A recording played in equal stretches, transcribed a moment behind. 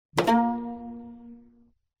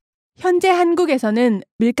현재 한국에서는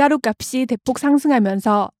밀가루 값이 대폭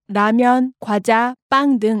상승하면서 라면, 과자,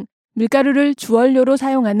 빵 등 밀가루를 주원료로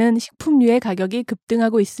사용하는 식품류의 가격이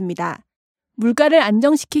급등하고 있습니다. 물가를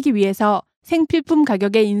안정시키기 위해서 생필품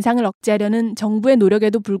가격의 인상을 억제하려는 정부의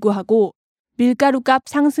노력에도 불구하고 밀가루값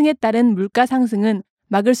상승에 따른 물가 상승은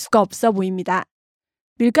막을 수가 없어 보입니다.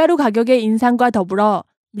 밀가루 가격의 인상과 더불어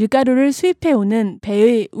밀가루를 수입해오는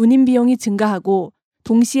배의 운임 비용이 증가하고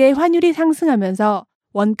동시에 환율이 상승하면서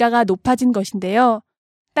원가가 높아진 것인데요.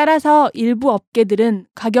 따라서 일부 업계들은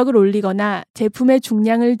가격을 올리거나 제품의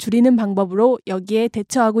중량을 줄이는 방법으로 여기에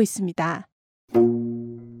대처하고 있습니다.